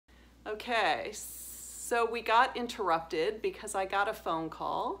Okay, so we got interrupted because I got a phone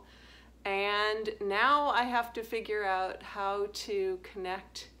call, and now I have to figure out how to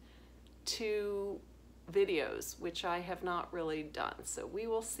connect to videos, which I have not really done. So we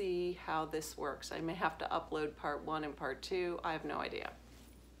will see how this works. I may have to upload part 1 and part 2. I have no idea.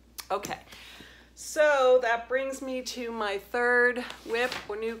 Okay, so that brings me to my third whip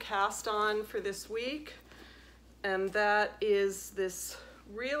or new cast on for this week, and that is this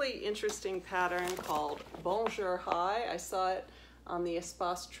really interesting pattern called Bonjour High. I saw it on the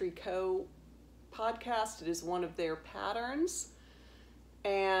Espace Tricot podcast. It is one of their patterns,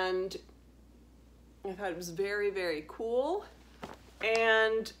 and I thought it was very, very cool.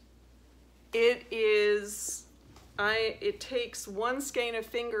 And it is, it takes one skein of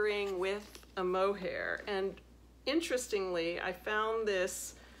fingering with a mohair. And interestingly, I found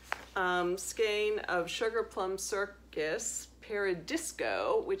this skein of Sugar Plum Circus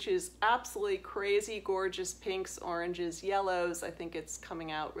Paradisco, which is absolutely crazy, gorgeous pinks, oranges, yellows. I think it's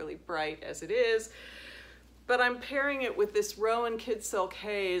coming out really bright as it is. But I'm pairing it with this Rowan Kid Silk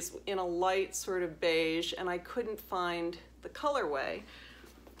Haze in a light sort of beige, and I couldn't find the colorway.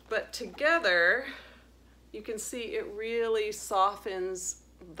 But together, you can see it really softens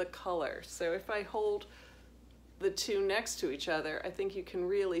the color. So if I hold the two next to each other, I think you can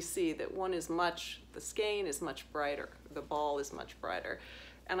really see that one is the skein is much brighter, the ball is much brighter.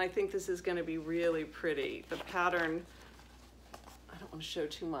 And I think this is gonna be really pretty. The pattern, I don't wanna show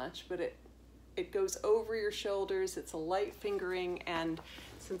too much, but it goes over your shoulders, it's a light fingering, and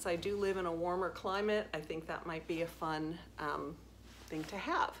since I do live in a warmer climate, I think that might be a fun thing to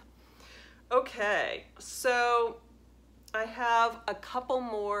have. Okay, so I have a couple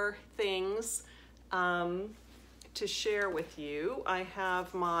more things to share with you. I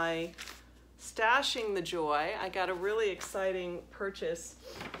have my Stashing the Joy. I got a really exciting purchase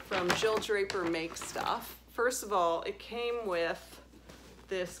from Jill Draper Make Stuff. First of all, it came with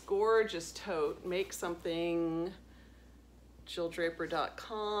this gorgeous tote, Make Something,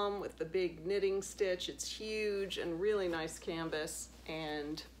 jilldraper.com, with the big knitting stitch. It's huge and really nice canvas,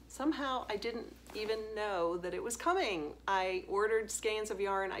 and somehow I didn't even know that it was coming. I ordered skeins of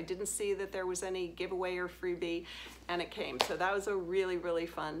yarn. I didn't see that there was any giveaway or freebie, and it came. So that was a really, really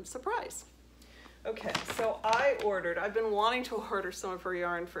fun surprise. Okay, so I've been wanting to order some of her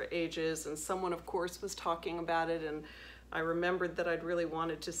yarn for ages, and someone of course was talking about it, and I remembered that I'd really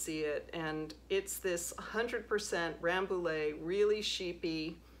wanted to see it, and it's this 100% Rambouillet, really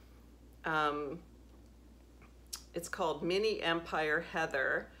sheepy, it's called Mini Empire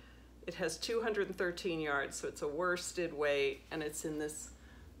Heather. It has 213 yards, so it's a worsted weight, and it's in this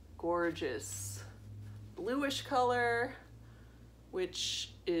gorgeous bluish color,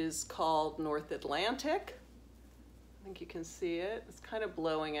 which is called North Atlantic. I think you can see it. It's kind of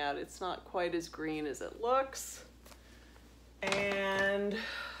blowing out. It's not quite as green as it looks. And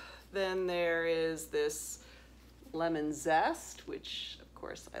then there is this Lemon Zest, which of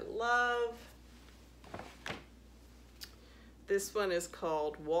course I love. This one is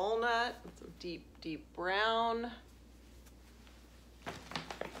called Walnut. It's a deep, deep brown.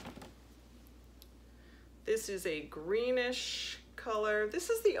 This is a greenish color.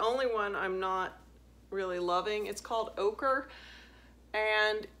 This is the only one I'm not really loving. It's called Ochre,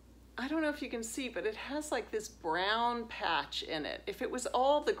 and I don't know if you can see, but it has like this brown patch in it. If it was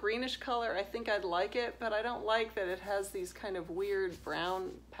all the greenish color, I think I'd like it, but I don't like that it has these kind of weird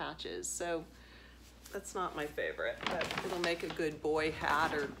brown patches. So that's not my favorite, but it'll make a good boy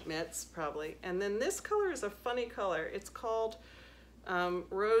hat or mitts probably. And then this color is a funny color. It's called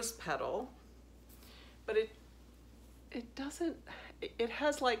Rose Petal, but it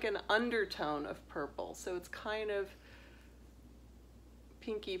has like an undertone of purple. So it's kind of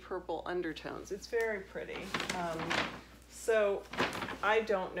pinky purple undertones. It's very pretty. So I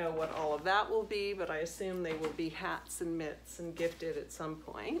don't know what all of that will be, but I assume they will be hats and mitts and gifted at some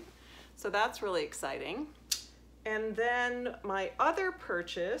point. So that's really exciting. And then my other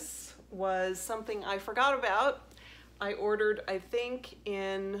purchase was something I forgot about. I ordered, I think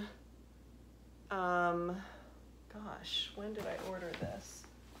in, gosh, when did I order this?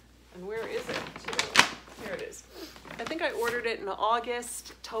 And where is it too? Here it is. I think I ordered it in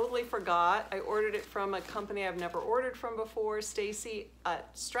August, totally forgot. I ordered it from a company I've never ordered from before, Stacy at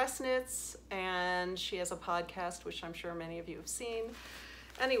Stress Knits, and she has a podcast, which I'm sure many of you have seen.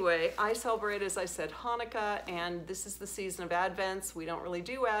 Anyway, I celebrate, as I said, Hanukkah, and this is the season of Advents. We don't really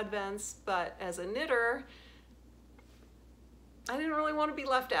do Advents, but as a knitter, I didn't really want to be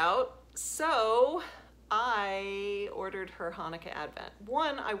left out, so I ordered her Hanukkah Advent.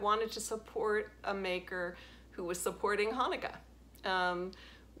 One, I wanted to support a maker who was supporting Hanukkah.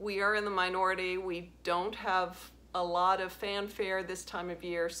 we are in the minority. We don't have a lot of fanfare this time of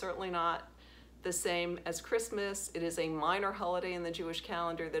year, certainly not the same as Christmas. It is a minor holiday in the Jewish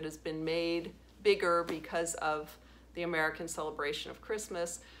calendar that has been made bigger because of the American celebration of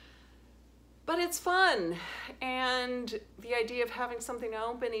Christmas. But it's fun, and the idea of having something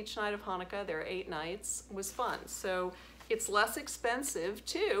open each night of Hanukkah, there are 8 nights, was fun. So it's less expensive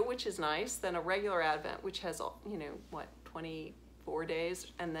too, which is nice, than a regular Advent, which has, 24 days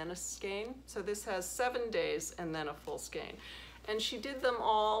and then a skein. So this has 7 days and then a full skein. And she did them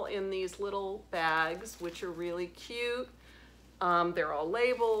all in these little bags, which are really cute. They're all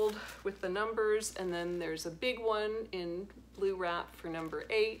labeled with the numbers, and then there's a big one in blue wrap for number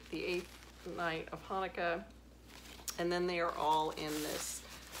 8, the 8th night of Hanukkah. And then they are all in this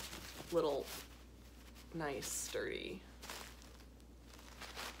little nice sturdy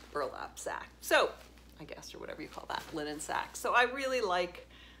burlap sack. So, I guess, or whatever you call that, linen sack. So I really like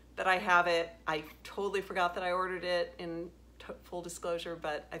that I have it. I totally forgot that I ordered it in full disclosure,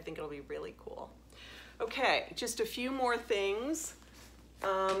 but I think it'll be really cool. Okay, just a few more things.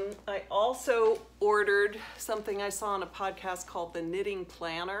 I also ordered something I saw on a podcast called the Knitting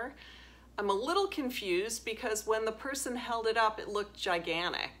Planner. I'm a little confused because when the person held it up, it looked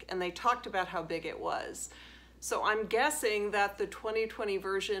gigantic, and they talked about how big it was. So I'm guessing that the 2020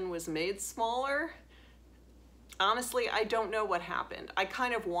 version was made smaller. Honestly, I don't know what happened. I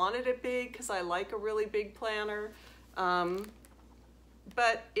kind of wanted it big because I like a really big planner,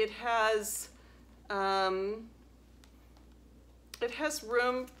 but it has room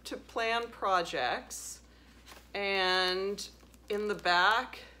to plan projects, and in the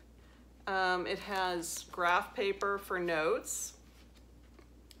back it has graph paper for notes,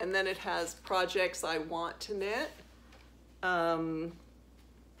 and then it has projects I want to knit.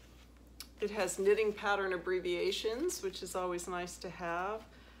 It has knitting pattern abbreviations, which is always nice to have.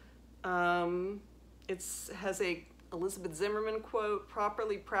 It has a Elizabeth Zimmerman quote,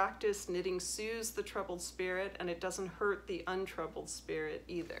 "Properly practiced knitting soothes the troubled spirit, and it doesn't hurt the untroubled spirit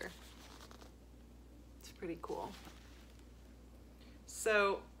either." It's pretty cool.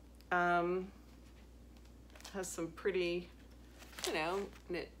 So, has some pretty,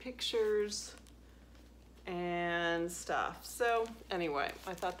 knit pictures and stuff. So anyway,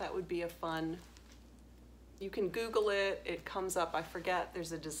 I thought that would be a fun, you can Google it, it comes up, I forget,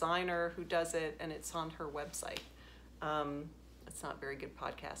 there's a designer who does it, and it's on her website. It's not very good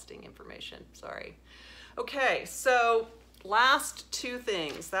podcasting information, sorry. Okay, so last 2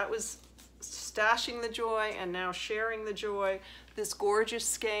 things. That was stashing the joy and now sharing the joy. This gorgeous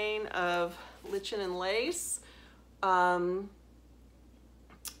skein of lichen and lace.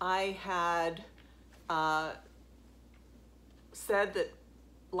 I had said that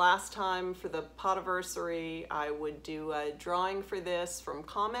last time for the Potiversary I would do a drawing for this from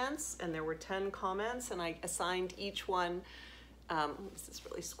comments, and there were 10 comments, and I assigned each one, this is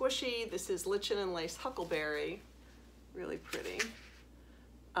really squishy, this is lichen and lace huckleberry, really pretty,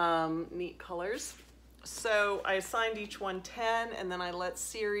 neat colors. So I assigned each one 10, and then I let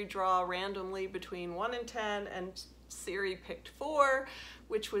Siri draw randomly between 1 and 10, and Siri picked 4,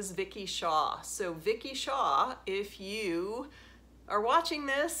 which was Vicky Shaw. So Vicky Shaw, if you are watching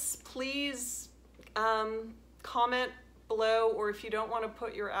this, please comment below, or if you don't want to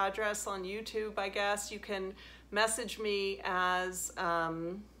put your address on YouTube, I guess, you can message me as,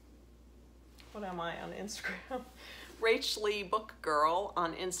 what am I on Instagram? Rach Lee Book Girl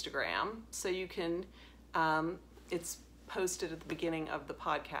on Instagram. So you can, it's posted at the beginning of the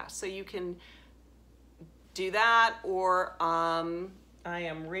podcast. So you can do that, or I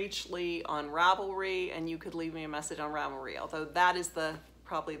am Rach Lee on Ravelry, and you could leave me a message on Ravelry, although that is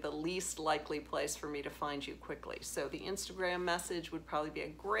probably the least likely place for me to find you quickly. So the Instagram message would probably be a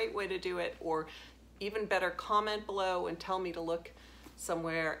great way to do it, or even better, comment below and tell me to look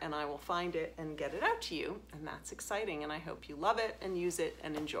somewhere, and I will find it and get it out to you, and that's exciting, and I hope you love it and use it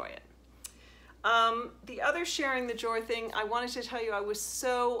and enjoy it. The other sharing the joy thing, I wanted to tell you, I was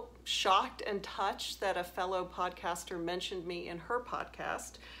so shocked and touched that a fellow podcaster mentioned me in her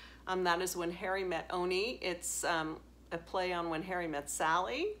podcast. That is When Harry Met Oni. It's a play on When Harry Met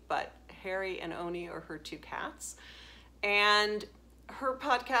Sally, but Harry and Oni are her 2 cats. And her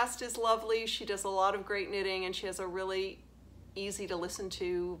podcast is lovely. She does a lot of great knitting, and she has a really easy to listen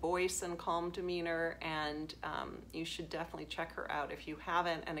to voice and calm demeanor, and you should definitely check her out if you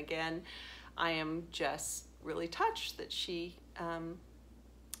haven't. And again, I am just really touched that she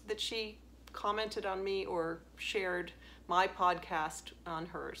commented on me or shared my podcast on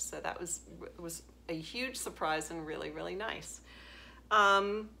hers. So that was a huge surprise and really, really nice.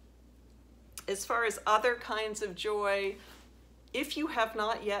 As far as other kinds of joy, If you have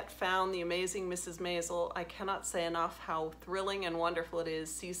not yet found The Amazing Mrs. Maisel, I cannot say enough how thrilling and wonderful it is.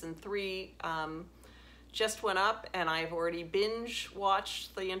 Season 3 just went up, and I've already binge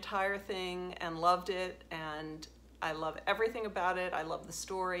watched the entire thing and loved it, and I love everything about it. I love the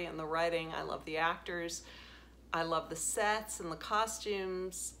story and the writing. I love the actors. I love the sets and the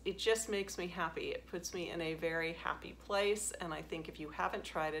costumes. It just makes me happy. It puts me in a very happy place, and I think if you haven't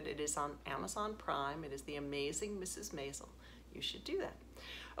tried it, it is on Amazon Prime. It is The Amazing Mrs. Maisel. You should do that.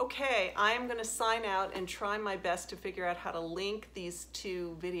 Okay, I am going to sign out and try my best to figure out how to link these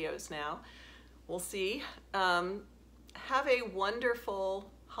 2 videos now. We'll see. Have a wonderful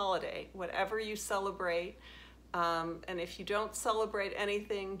holiday, whatever you celebrate. And if you don't celebrate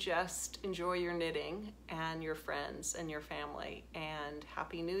anything, just enjoy your knitting and your friends and your family. And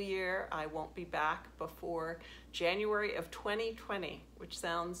Happy New Year. I won't be back before January of 2020, which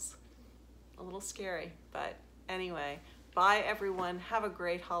sounds a little scary, but anyway, bye everyone. Have a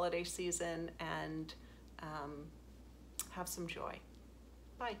great holiday season and have some joy.